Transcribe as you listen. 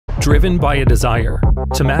Driven by a desire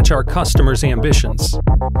to match our customers' ambitions,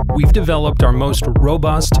 we've developed our most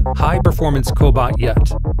robust, high-performance cobot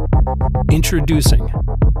yet. Introducing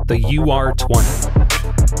the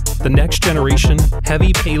UR20, the next-generation,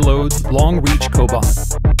 heavy payload, long-reach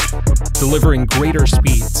cobot, delivering greater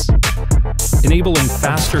speeds, enabling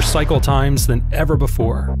faster cycle times than ever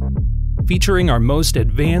before, featuring our most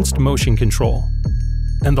advanced motion control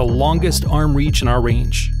and the longest arm reach in our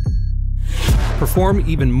range. Perform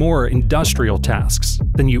even more industrial tasks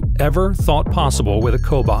than you ever thought possible with a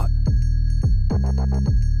cobot.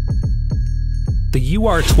 The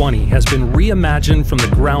UR20 has been reimagined from the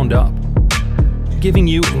ground up, giving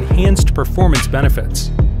you enhanced performance benefits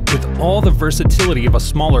with all the versatility of a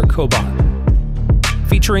smaller cobot,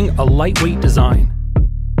 featuring a lightweight design,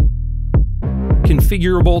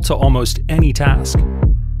 configurable to almost any task,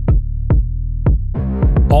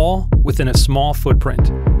 all within a small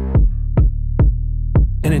footprint.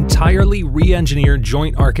 An entirely re-engineered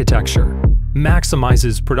joint architecture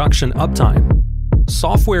maximizes production uptime.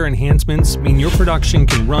 Software enhancements mean your production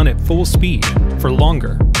can run at full speed for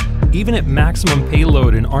longer, even at maximum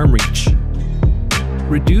payload and arm reach.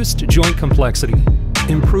 Reduced joint complexity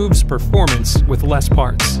improves performance with less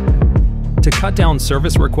parts to cut down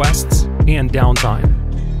service requests and downtime.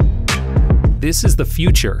 This is the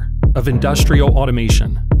future of industrial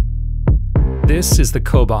automation. This is the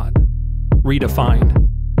Cobot, redefined.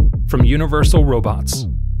 From Universal Robots.